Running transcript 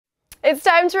It's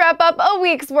time to wrap up a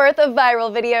week's worth of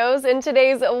viral videos. In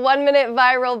today's 1 Minute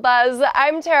Viral Buzz,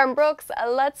 I'm Taryn Brooks.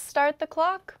 Let's start the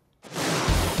clock.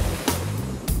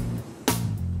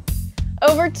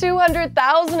 Over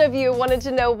 200,000 of you wanted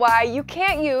to know why you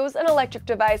can't use an electric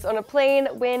device on a plane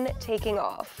when taking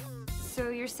off. So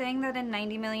you're saying that a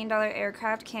 $90 million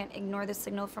aircraft can't ignore the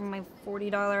signal from my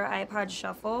 $40 iPod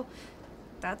Shuffle?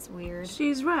 That's weird.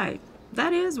 She's right.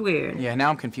 That is weird. Yeah, now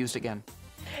I'm confused again.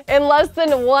 In less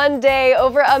than 1 day,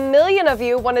 over 1 million of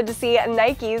you wanted to see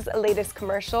Nike's latest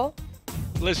commercial.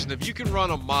 Listen, if you can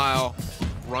run a mile,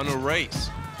 run a race.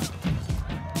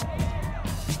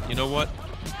 You know what?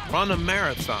 Run a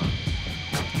marathon.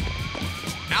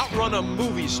 Outrun a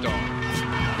movie star.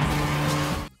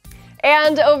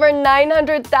 And over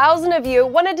 900,000 of you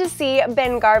wanted to see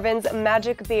Ben Garvin's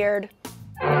magic beard.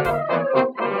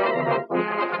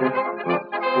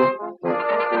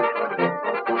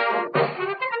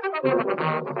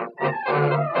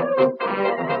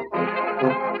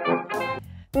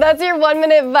 That's your 1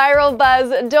 Minute Viral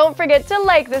Buzz. Don't forget to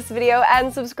like this video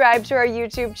and subscribe to our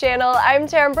YouTube channel. I'm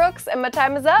Taryn Brooks, and my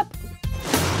time is up.